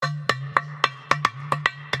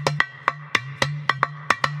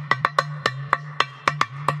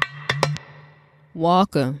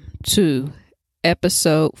Welcome to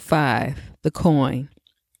episode 5, The Coin,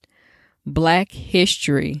 Black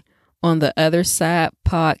History on the Other Side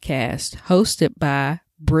podcast, hosted by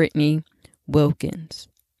Brittany Wilkins.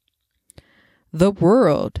 The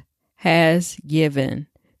world has given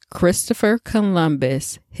Christopher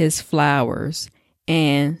Columbus his flowers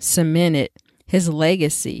and cemented his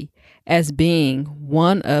legacy as being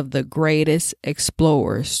one of the greatest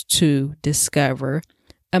explorers to discover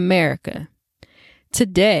America.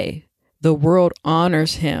 Today, the world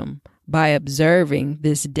honors him by observing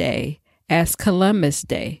this day as Columbus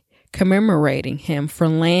Day, commemorating him for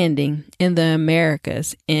landing in the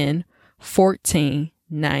Americas in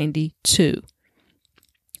 1492.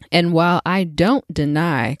 And while I don't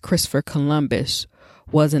deny Christopher Columbus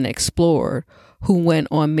was an explorer who went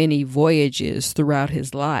on many voyages throughout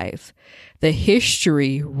his life, the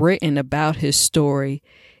history written about his story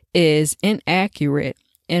is inaccurate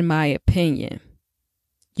in my opinion.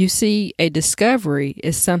 You see, a discovery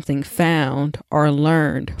is something found or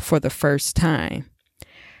learned for the first time.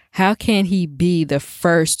 How can he be the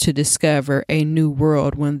first to discover a new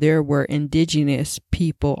world when there were indigenous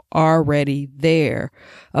people already there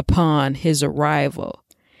upon his arrival?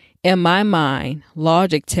 In my mind,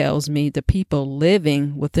 logic tells me the people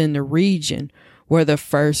living within the region were the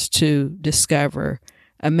first to discover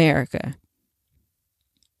America.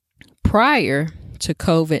 Prior to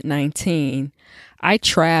COVID-19, I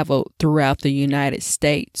traveled throughout the United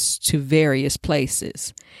States to various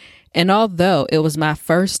places. And although it was my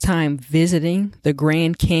first time visiting the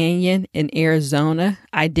Grand Canyon in Arizona,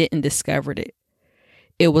 I didn't discover it.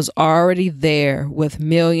 It was already there with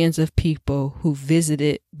millions of people who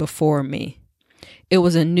visited before me. It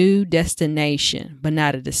was a new destination, but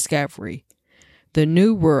not a discovery. The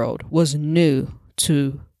New World was new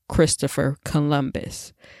to Christopher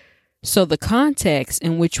Columbus. So the context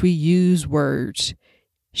in which we use words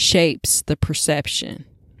shapes the perception.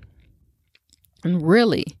 And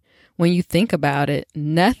really, when you think about it,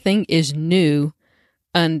 nothing is new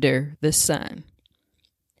under the sun.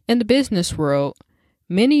 In the business world,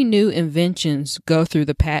 many new inventions go through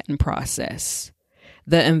the patent process.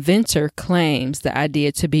 The inventor claims the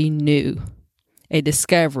idea to be new, a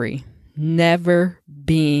discovery never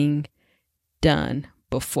being done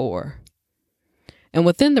before. And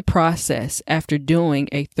within the process, after doing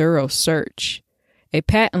a thorough search, a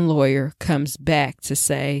patent lawyer comes back to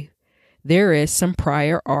say there is some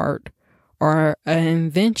prior art or an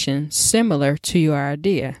invention similar to your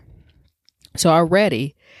idea. So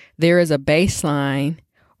already there is a baseline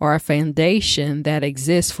or a foundation that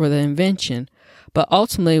exists for the invention, but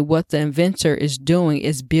ultimately what the inventor is doing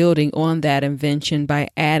is building on that invention by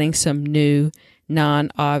adding some new,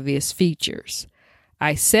 non-obvious features.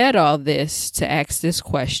 I said all this to ask this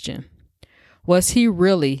question. Was he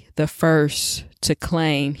really the first to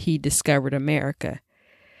claim he discovered America?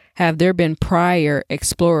 Have there been prior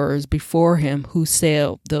explorers before him who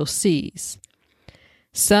sailed those seas?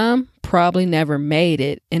 Some probably never made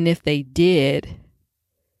it, and if they did,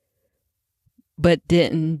 but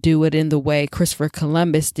didn't do it in the way Christopher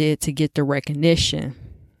Columbus did to get the recognition,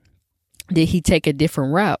 did he take a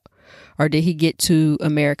different route, or did he get to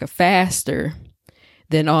America faster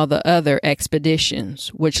than all the other expeditions,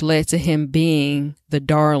 which led to him being the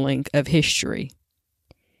darling of history?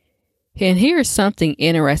 And here's something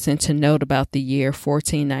interesting to note about the year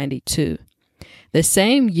 1492. The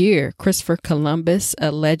same year Christopher Columbus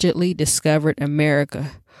allegedly discovered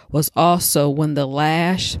America was also when the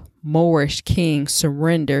last Moorish king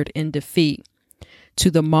surrendered in defeat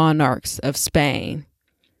to the monarchs of Spain,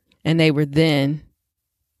 and they were then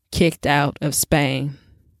kicked out of Spain,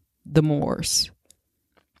 the Moors.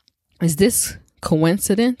 Is this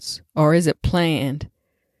coincidence or is it planned?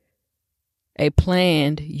 A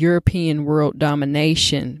planned European world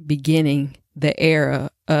domination beginning the era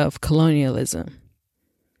of colonialism.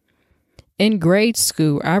 In grade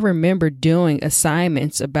school, I remember doing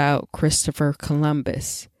assignments about Christopher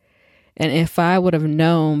Columbus. And if I would have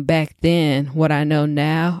known back then what I know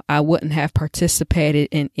now, I wouldn't have participated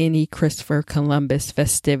in any Christopher Columbus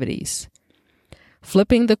festivities.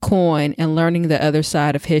 Flipping the coin and learning the other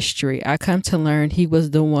side of history, I come to learn he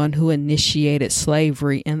was the one who initiated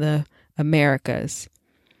slavery in the Americas.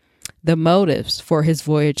 The motives for his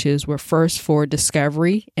voyages were first for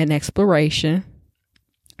discovery and exploration.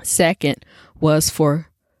 Second was for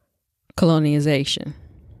colonization.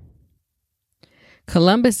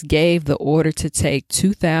 Columbus gave the order to take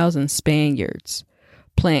 2,000 Spaniards,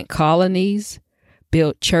 plant colonies,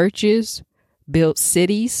 build churches, build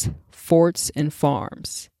cities, forts, and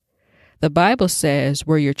farms. The Bible says,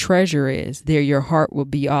 where your treasure is, there your heart will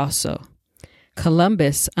be also.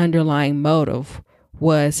 Columbus' underlying motive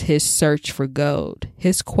was his search for gold,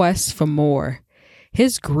 his quest for more.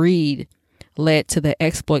 His greed led to the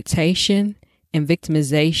exploitation and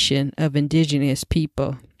victimization of indigenous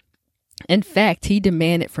people. In fact, he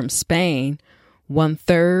demanded from Spain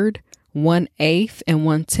 1/3, 1/8, and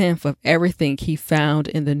 1/10 of everything he found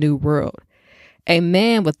in the New World. A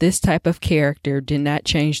man with this type of character did not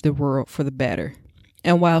change the world for the better.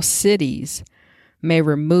 And while cities may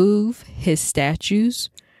remove his statues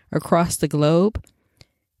across the globe,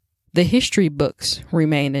 the history books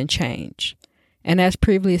remain unchanged. And as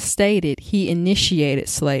previously stated, he initiated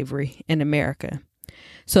slavery in America.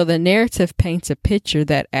 So the narrative paints a picture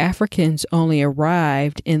that Africans only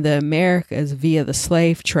arrived in the Americas via the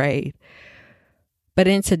slave trade. But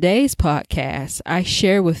in today's podcast, I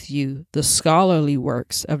share with you the scholarly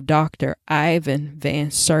works of Dr. Ivan Van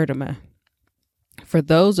Sertima. For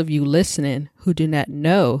those of you listening who do not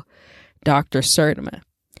know Dr. Sertima,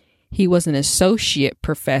 he was an associate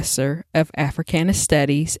professor of Africana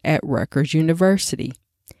Studies at Rutgers University.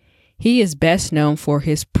 He is best known for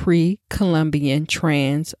his pre-Columbian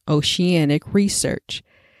transoceanic research.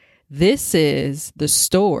 This is the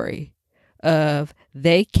story of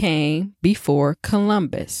They Came Before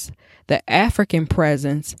Columbus, the African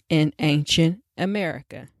presence in ancient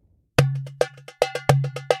America.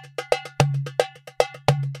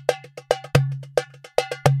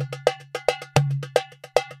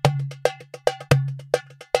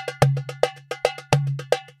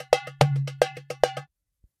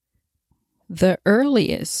 The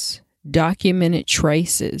earliest documented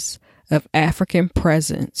traces of African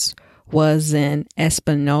presence was in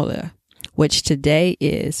Hispaniola, which today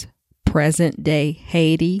is present-day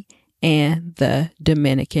Haiti and the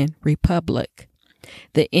Dominican Republic.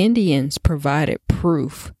 The Indians provided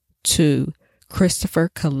proof to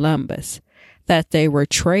Christopher Columbus that they were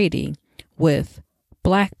trading with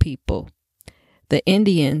Black people. The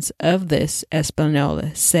Indians of this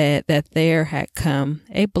Hispaniola said that there had come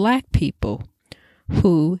a Black people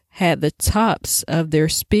who had the tops of their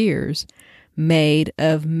spears made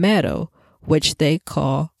of metal, which they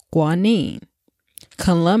call guanine.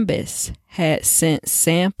 Columbus had sent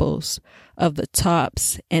samples of the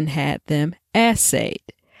tops and had them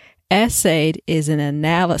assayed. Assayed is an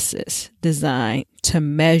analysis designed to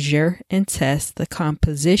measure and test the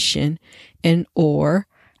composition in ore,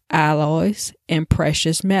 alloys, and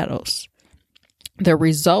precious metals. The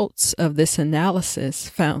results of this analysis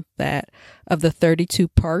found that of the 32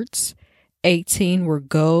 parts, 18 were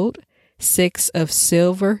gold, 6 of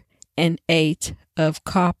silver, and 8 of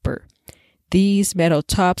copper. These metal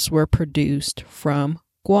tops were produced from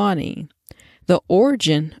guanine. The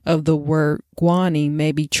origin of the word guanine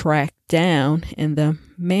may be tracked down in the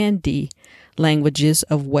Mandi languages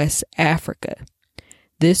of West Africa.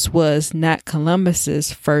 This was not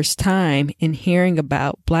Columbus's first time in hearing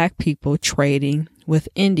about Black people trading with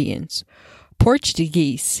Indians.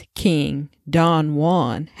 Portuguese King Don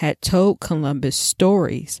Juan had told Columbus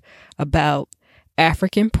stories about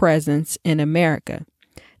African presence in America.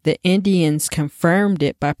 The Indians confirmed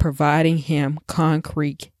it by providing him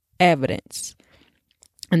concrete evidence.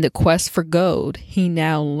 In the quest for gold, he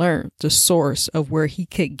now learned the source of where he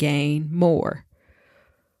could gain more.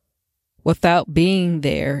 Without being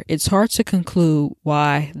there, it's hard to conclude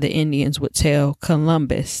why the Indians would tell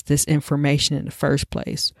Columbus this information in the first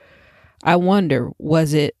place. I wonder,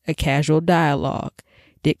 was it a casual dialogue?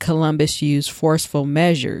 Did Columbus use forceful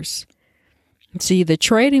measures? See, the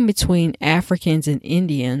trading between Africans and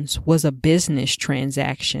Indians was a business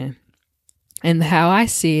transaction. And how I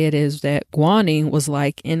see it is that guanine was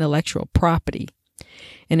like intellectual property.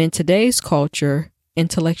 And in today's culture,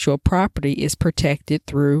 intellectual property is protected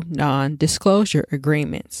through non-disclosure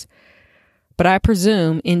agreements. But I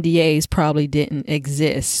presume NDAs probably didn't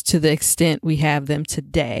exist to the extent we have them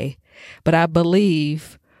today. But I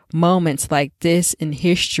believe moments like this in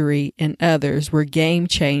history and others were game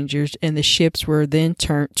changers, and the ships were then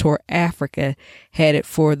turned toward Africa, headed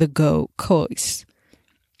for the Gold Coast.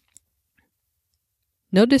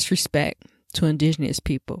 No disrespect to indigenous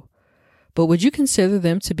people, but would you consider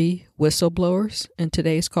them to be whistleblowers in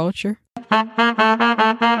today's culture?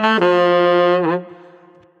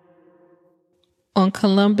 On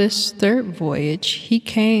Columbus' third voyage, he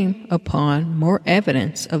came upon more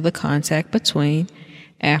evidence of the contact between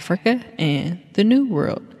Africa and the New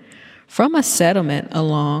World. From a settlement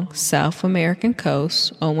along South American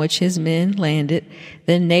coast on which his men landed,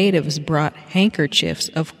 the natives brought handkerchiefs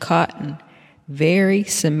of cotton, very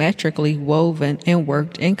symmetrically woven and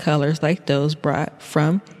worked in colors like those brought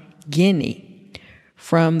from Guinea,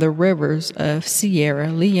 from the rivers of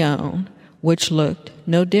Sierra Leone, which looked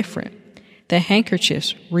no different. The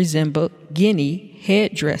handkerchiefs resembled Guinea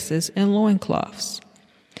headdresses and loincloths.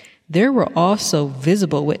 There were also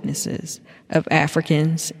visible witnesses of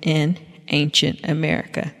Africans in ancient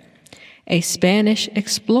America. A Spanish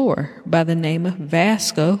explorer by the name of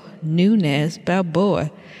Vasco Nunez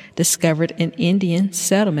Balboa discovered an Indian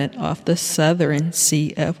settlement off the southern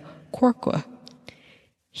Sea of Quirigua.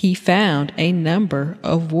 He found a number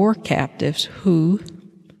of war captives who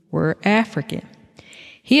were African.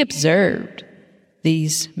 He observed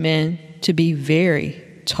these men to be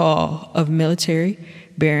very tall, of military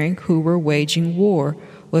bearing, who were waging war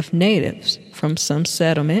with natives from some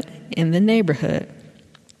settlement in the neighborhood.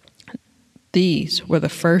 These were the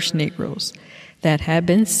first Negroes that had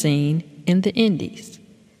been seen in the Indies.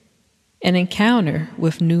 An encounter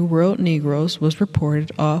with New World Negroes was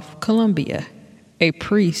reported off Colombia. A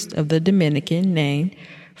priest of the Dominican named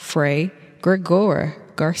Fray Gregorio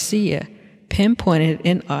Garcia pinpointed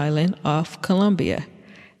an island off Colombia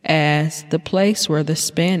as the place where the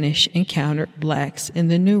Spanish encountered blacks in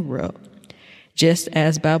the New World. Just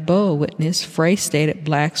as Balboa witnessed, Fray stated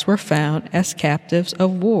blacks were found as captives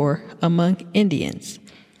of war among Indians.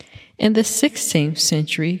 In the 16th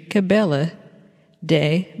century, Cabela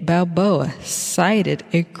de Balboa cited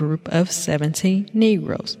a group of 17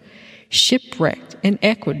 Negroes shipwrecked in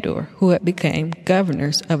Ecuador who had become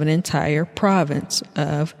governors of an entire province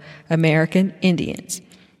of American Indians.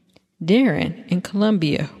 Darien and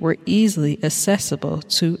Colombia were easily accessible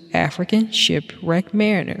to African shipwrecked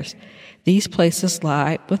mariners. These places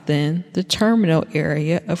lie within the terminal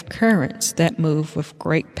area of currents that move with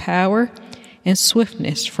great power and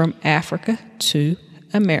swiftness from Africa to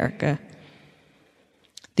America.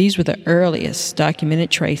 These were the earliest documented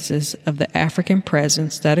traces of the African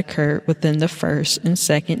presence that occurred within the first and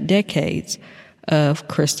second decades of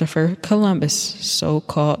Christopher Columbus'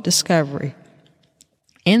 so-called discovery.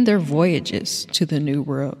 In their voyages to the New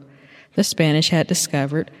World, the Spanish had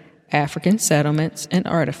discovered African settlements and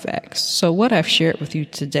artifacts. So what I've shared with you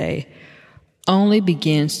today only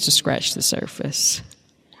begins to scratch the surface.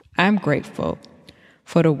 I'm grateful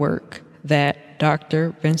for the work that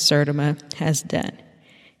Dr. Van Sertima has done.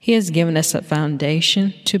 He has given us a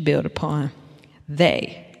foundation to build upon.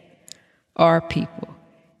 They, our people,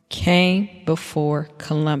 came before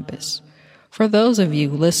Columbus. For those of you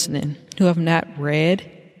listening who have not read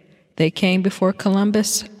They Came Before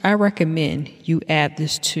Columbus, I recommend you add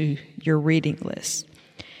this to your reading list.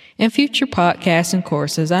 In future podcasts and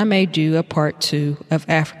courses, I may do a part 2 of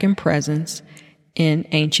African presence in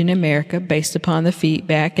ancient America based upon the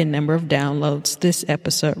feedback and number of downloads this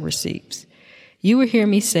episode receives. You will hear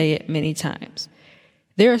me say it many times.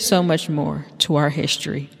 There is so much more to our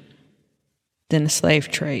history than the slave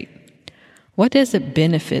trade. What does it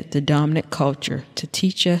benefit the dominant culture to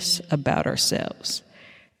teach us about ourselves?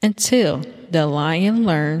 Until the lion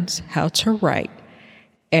learns how to write,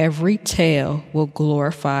 every tale will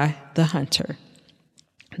glorify the hunter.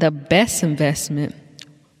 The best investment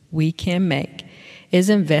we can make is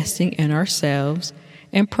investing in ourselves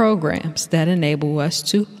and programs that enable us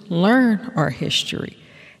to learn our history,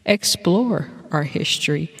 explore our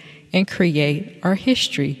history, and create our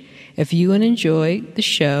history. If you enjoyed the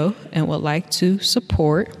show and would like to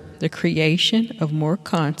support the creation of more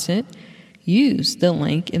content, use the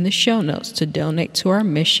link in the show notes to donate to our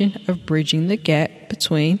mission of bridging the gap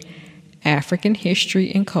between African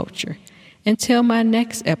history and culture. Until my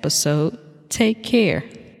next episode, take care.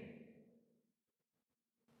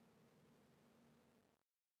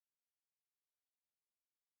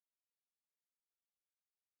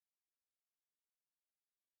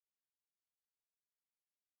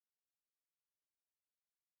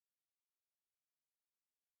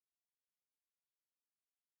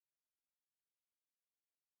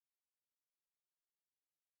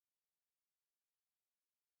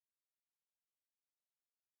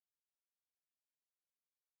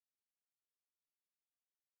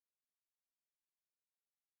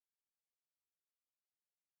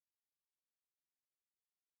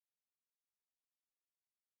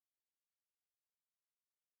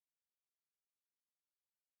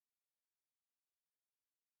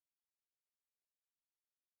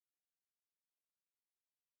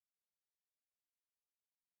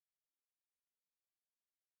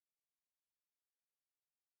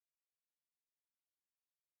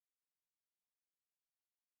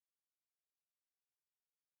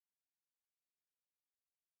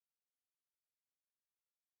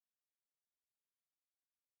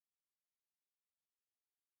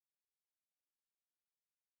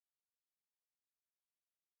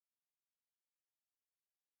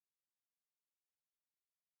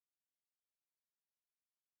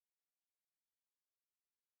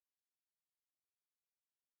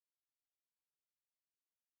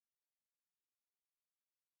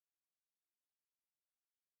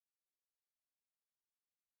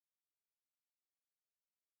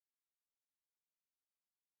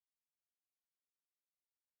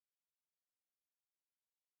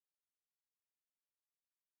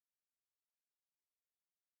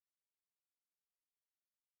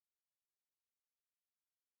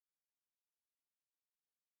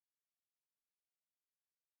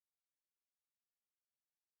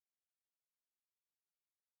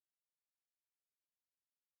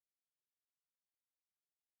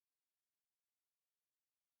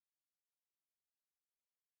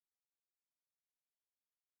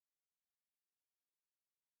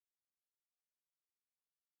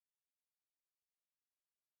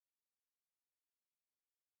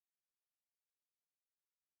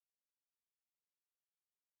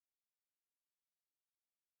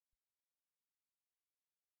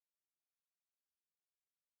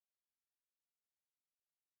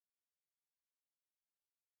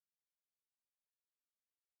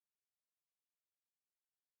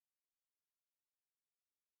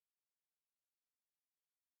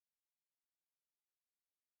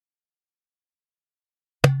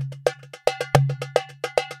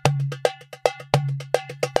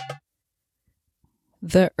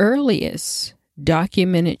 The earliest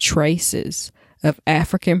documented traces of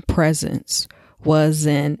African presence was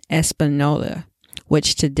in Hispaniola,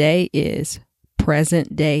 which today is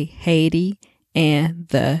present-day Haiti and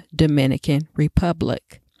the Dominican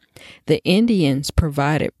Republic. The Indians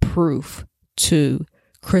provided proof to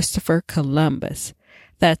Christopher Columbus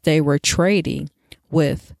that they were trading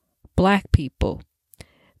with black people.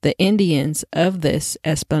 The Indians of this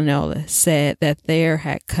Hispaniola said that there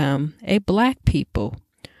had come a black people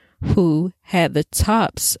who had the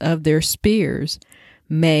tops of their spears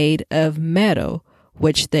made of metal,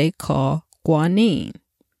 which they call guanine.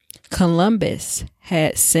 Columbus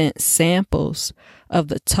had sent samples of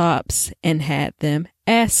the tops and had them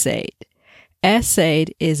assayed.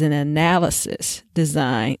 Assayed is an analysis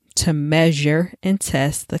designed to measure and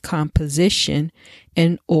test the composition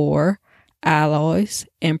in ore, alloys,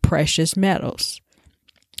 and precious metals.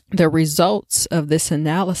 The results of this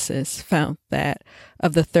analysis found that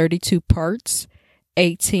of the 32 parts,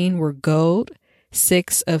 18 were gold,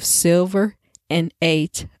 6 of silver, and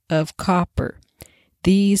 8 of copper.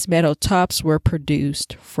 These metal tops were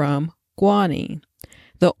produced from guanine.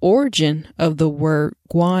 The origin of the word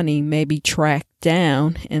guanine may be tracked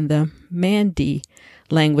down in the Mandi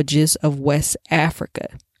languages of West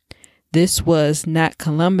Africa. This was not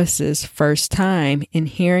Columbus's first time in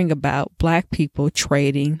hearing about black people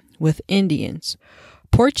trading with Indians.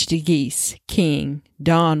 Portuguese King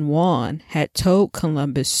Don Juan had told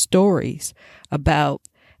Columbus stories about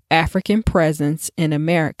African presence in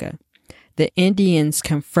America. The Indians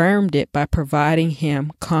confirmed it by providing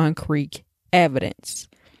him concrete evidence.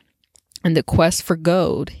 In the quest for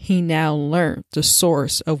gold, he now learned the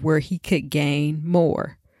source of where he could gain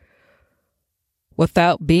more.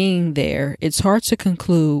 Without being there, it's hard to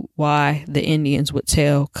conclude why the Indians would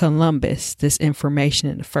tell Columbus this information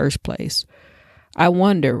in the first place. I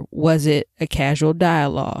wonder, was it a casual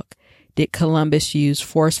dialogue? Did Columbus use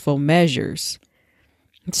forceful measures?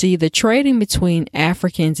 See, the trading between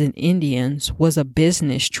Africans and Indians was a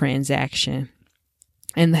business transaction.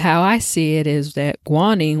 And how I see it is that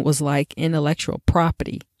guanine was like intellectual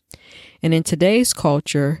property. And in today's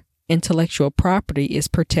culture, intellectual property is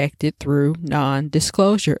protected through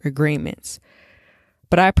non-disclosure agreements.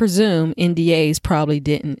 But I presume NDAs probably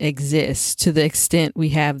didn't exist to the extent we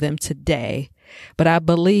have them today. But I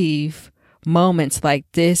believe moments like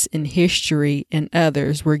this in history and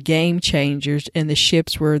others were game changers, and the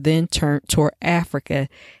ships were then turned toward Africa,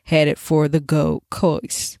 headed for the Gold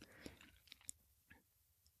Coast.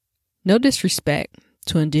 No disrespect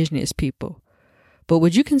to indigenous people, but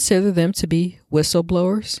would you consider them to be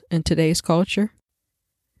whistleblowers in today's culture?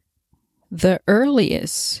 The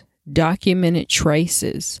earliest documented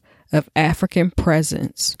traces of African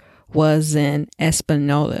presence was in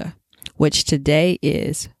Hispaniola, which today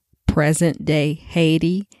is present-day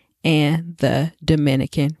Haiti and the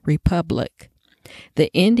Dominican Republic.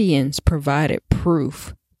 The Indians provided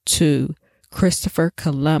proof to Christopher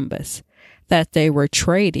Columbus that they were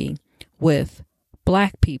trading with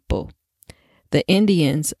black people. The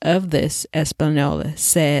Indians of this Hispaniola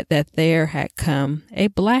said that there had come a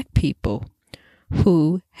black people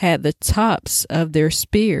who had the tops of their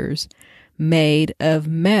spears made of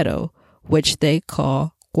metal, which they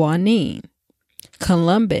call guanine.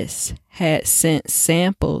 Columbus had sent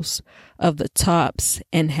samples of the tops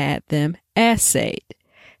and had them assayed.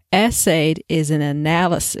 Assayed is an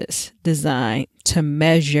analysis designed to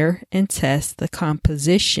measure and test the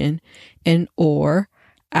composition in ore,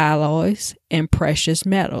 alloys, and precious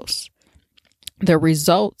metals. The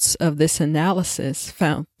results of this analysis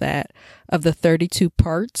found that of the 32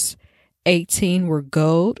 parts, 18 were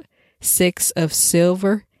gold, 6 of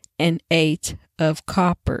silver, and 8 of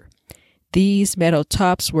copper. These metal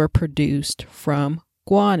tops were produced from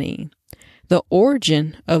guanine. The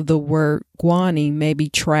origin of the word guanine may be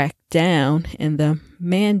tracked down in the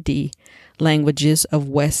Mandi languages of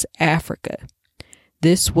West Africa.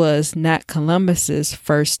 This was not Columbus's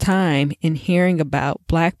first time in hearing about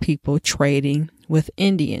black people trading with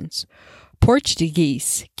Indians.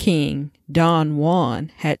 Portuguese King Don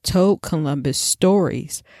Juan had told Columbus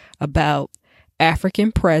stories about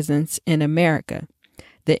African presence in America.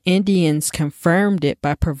 The Indians confirmed it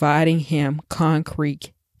by providing him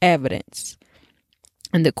concrete evidence.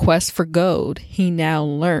 In the quest for gold, he now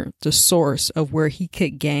learned the source of where he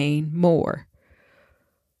could gain more.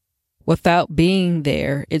 Without being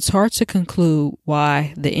there, it's hard to conclude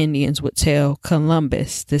why the Indians would tell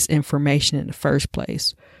Columbus this information in the first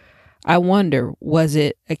place. I wonder, was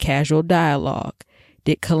it a casual dialogue?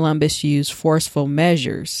 Did Columbus use forceful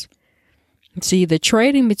measures? See, the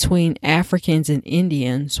trading between Africans and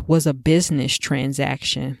Indians was a business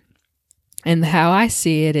transaction. And how I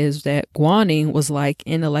see it is that guaning was like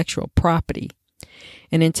intellectual property.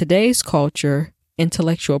 And in today's culture,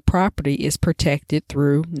 intellectual property is protected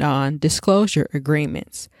through non-disclosure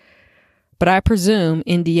agreements. But I presume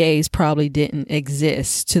NDAs probably didn't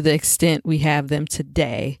exist to the extent we have them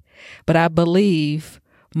today. But I believe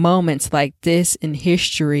moments like this in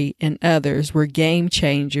history and others were game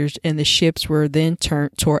changers, and the ships were then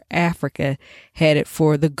turned toward Africa, headed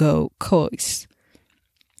for the Gold Coast.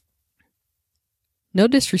 No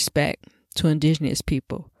disrespect to indigenous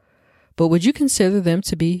people, but would you consider them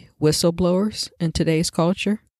to be whistleblowers in today's culture?